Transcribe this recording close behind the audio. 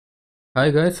Hi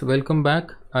guys, welcome back.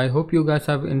 I hope you guys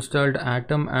have installed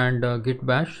Atom and Git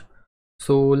Bash.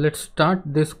 So let's start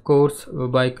this course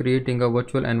by creating a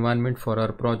virtual environment for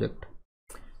our project.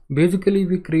 Basically,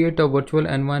 we create a virtual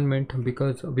environment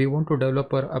because we want to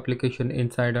develop our application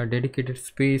inside a dedicated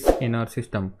space in our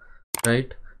system,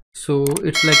 right? So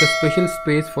it's like a special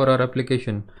space for our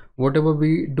application. Whatever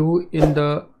we do in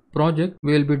the project,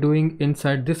 we will be doing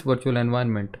inside this virtual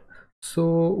environment. So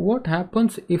what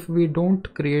happens if we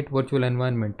don't create virtual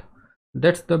environment?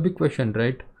 That's the big question,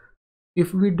 right?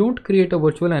 If we don't create a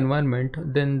virtual environment,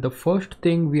 then the first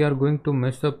thing we are going to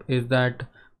mess up is that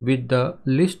with the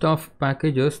list of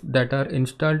packages that are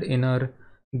installed in our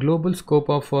global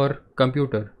scope of our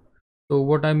computer. So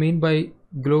what I mean by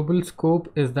global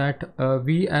scope is that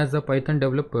we as a Python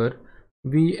developer,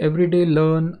 we every day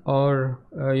learn or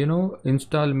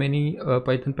install many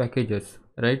Python packages,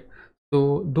 right?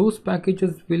 So those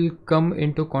packages will come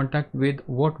into contact with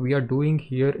what we are doing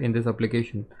here in this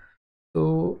application.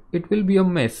 So it will be a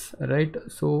mess, right?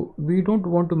 So we don't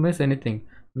want to mess anything.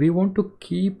 We want to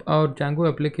keep our Django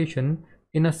application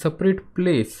in a separate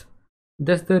place.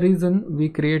 That's the reason we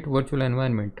create virtual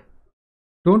environment.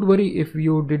 Don't worry if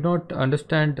you did not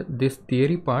understand this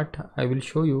theory part. I will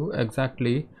show you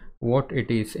exactly what it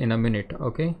is in a minute.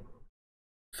 Okay,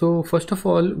 so first of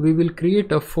all, we will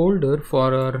create a folder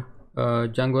for our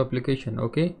Django application.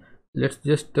 Okay, let's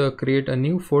just create a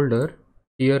new folder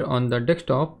here on the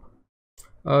desktop.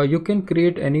 You can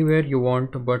create anywhere you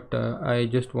want, but I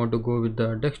just want to go with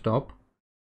the desktop.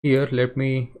 Here let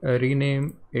me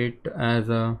rename it as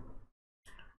a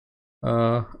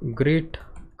great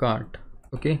cart.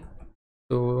 Okay,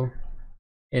 so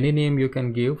any name you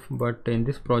can give, but in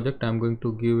this project I'm going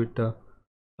to give it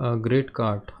a great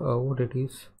cart. What it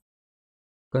is,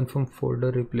 confirm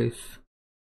folder, replace.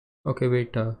 Okay,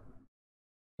 wait,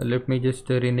 let me just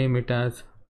rename it as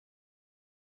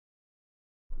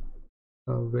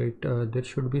there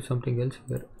should be something else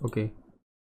here. Okay,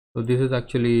 so this is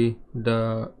actually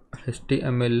the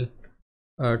HTML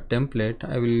template.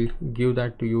 I will give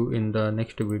that to you in the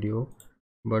next video,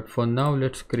 but for now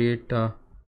let's create a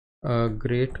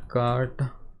great cart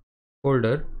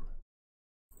folder.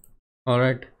 All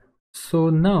right,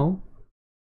 so now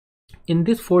in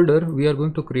this folder we are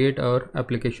going to create our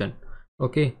application.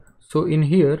 Okay, so in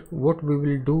here what we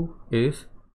will do is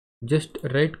just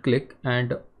right click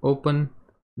and open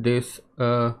this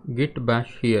git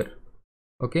bash here.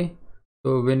 Okay,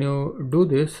 so when you do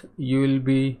this you'll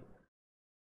be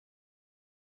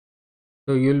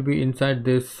inside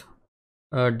this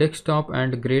desktop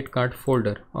and great cart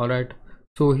folder. All right,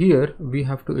 so here we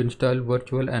have to install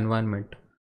virtual environment.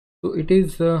 So it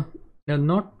is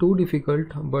not too difficult,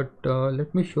 but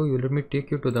let me show you. Let me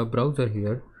take you to the browser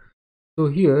here. So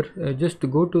here just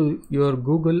go to your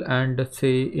Google and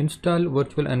say install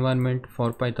virtual environment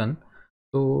for Python.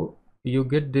 So you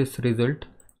get this result,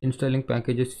 installing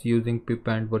packages using pip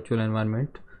and virtual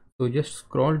environment. So just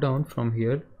scroll down from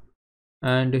here,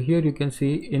 and here you can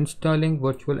see installing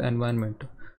virtual environment.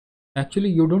 Actually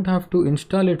you don't have to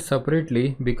install it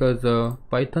separately because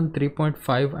Python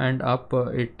 3.5 and up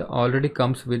it already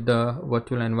comes with the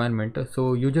virtual environment.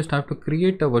 So you just have to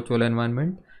create a virtual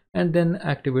environment and then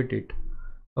activate it.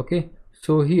 Okay,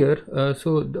 so here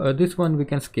this one we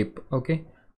can skip. Okay,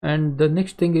 and the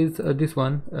next thing is this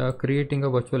one, creating a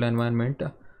virtual environment.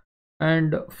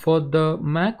 And for the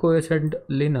Mac OS and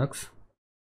Linux,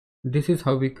 this is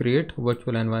how we create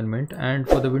virtual environment, and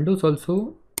for the Windows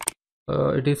also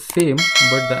it is same,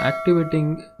 but the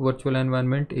activating virtual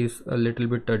environment is a little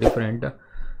bit different.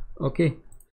 Okay,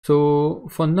 so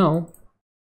for now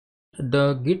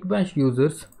the git bash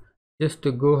users just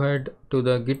go ahead to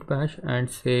the git bash and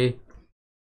say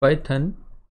python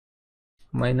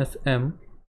 -m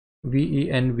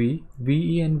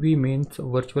venv means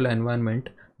virtual environment,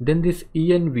 then this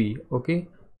env. Okay,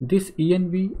 this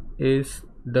env is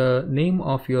the name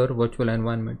of your virtual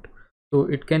environment. So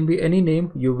it can be any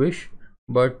name you wish,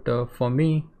 but for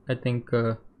me I think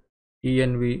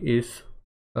env is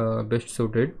best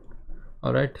suited.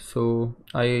 All right, so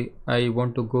I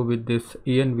want to go with this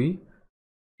env.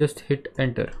 Just hit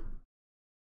enter.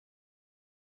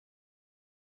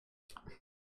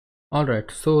 All right,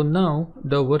 so now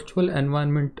the virtual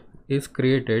environment is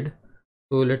created.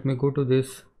 So let me go to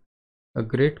this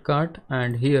great cart,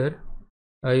 and here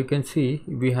you can see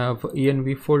we have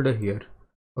env folder here.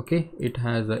 Okay, it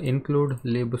has include,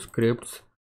 lib scripts,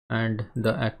 and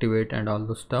the activate and all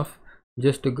the stuff.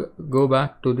 Just to go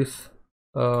back to this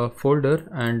folder,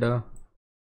 and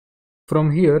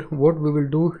from here what we will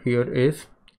do here is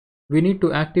we need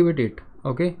to activate it.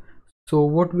 Okay, so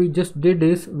what we just did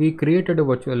is we created a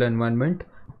virtual environment,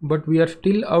 but we are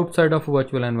still outside of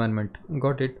virtual environment.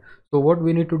 Got it? So what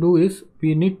we need to do is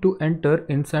we need to enter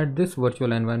inside this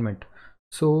virtual environment.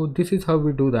 So this is how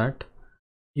we do that.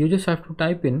 You just have to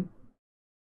type in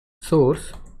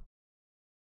source.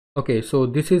 Okay, so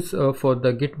this is for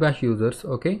the git bash users.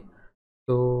 Okay,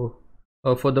 so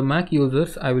for the Mac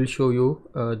users I will show you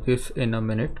this in a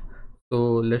minute.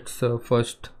 So let's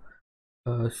first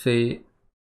say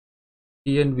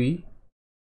env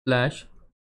slash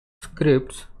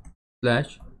scripts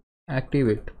slash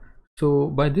activate. So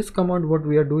by this command what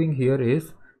we are doing here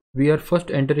is we are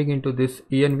first entering into this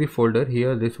env folder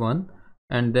here, this one,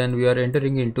 and then we are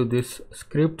entering into this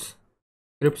scripts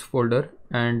folder,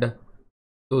 and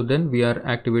so then we are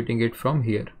activating it from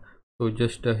here. So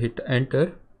just hit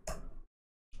enter.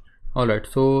 Alright,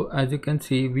 so as you can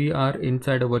see we are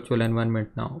inside a virtual environment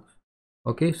now.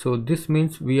 Okay, so this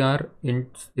means we are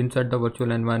inside the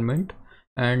virtual environment,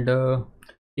 and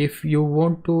if you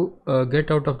want to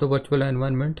get out of the virtual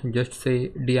environment, just say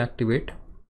deactivate.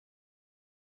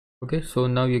 Okay, so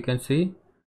now you can see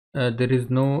there is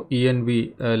no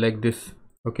env like this.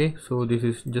 Okay, so this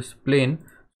is just plain,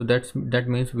 so that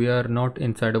means we are not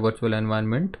inside a virtual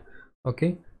environment.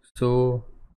 Okay, so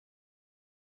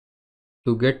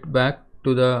to get back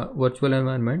to the virtual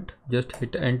environment, just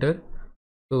hit enter.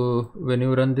 So when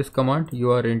you run this command,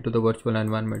 you are into the virtual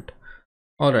environment.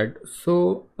 Alright,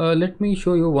 so let me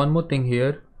show you one more thing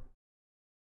here.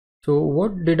 So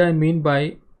what did I mean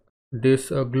by this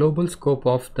global scope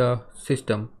of the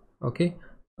system? Okay,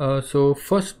 so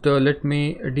first let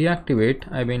me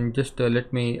deactivate, I mean just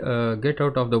let me get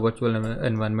out of the virtual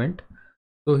environment.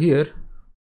 So here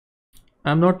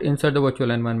I'm not inside the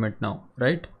virtual environment now,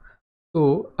 right?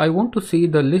 So I want to see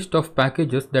the list of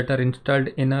packages that are installed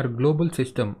in our global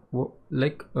system,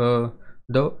 like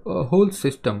the whole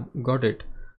system. Got it?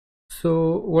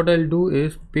 So what I'll do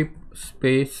is pip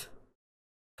space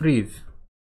freeze.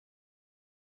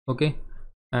 Okay,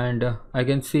 and I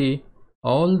can see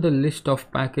all the list of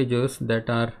packages that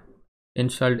are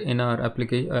installed in our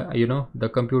application, the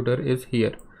computer is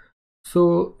here.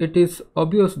 So it is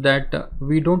obvious that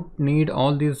we don't need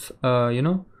all these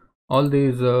all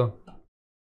these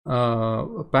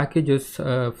packages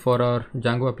for our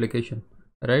Django application,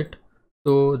 right?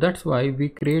 So that's why we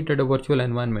created a virtual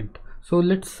environment. So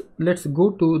let's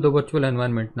go to the virtual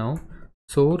environment now.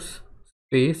 Source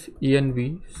space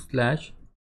env slash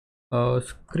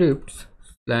scripts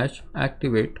slash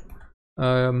activate.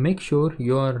 Make sure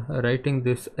you are writing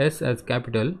this S as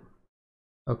capital.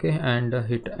 Okay, and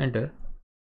hit enter.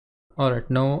 Alright,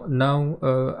 now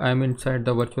I'm inside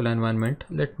the virtual environment.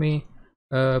 Let me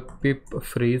pip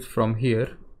freeze from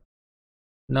here.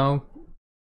 Now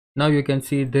you can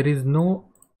see there is no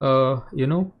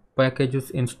packages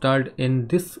installed in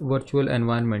this virtual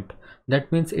environment.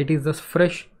 That means it is a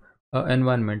fresh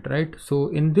environment, right? So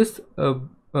in this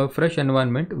fresh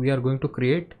environment we are going to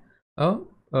create a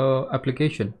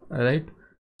application, right?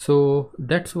 So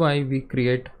that's why we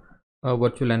create a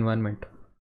virtual environment.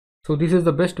 So this is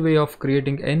the best way of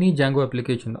creating any Django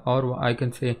application, or I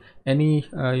can say any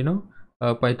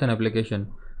Python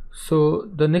application. So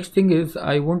the next thing is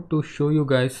I want to show you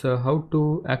guys how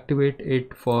to activate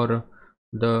it for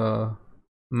the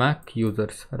Mac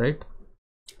users, right?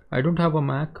 I don't have a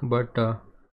Mac, but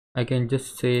I can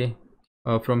just say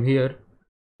from here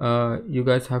you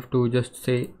guys have to just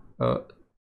say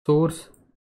source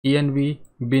env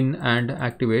bin and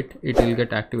activate. It will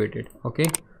get activated. Okay,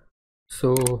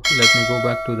 so let me go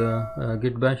back to the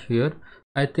git bash here.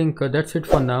 I think that's it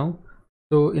for now.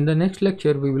 So in the next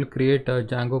lecture we will create a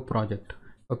Django project.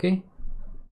 Okay,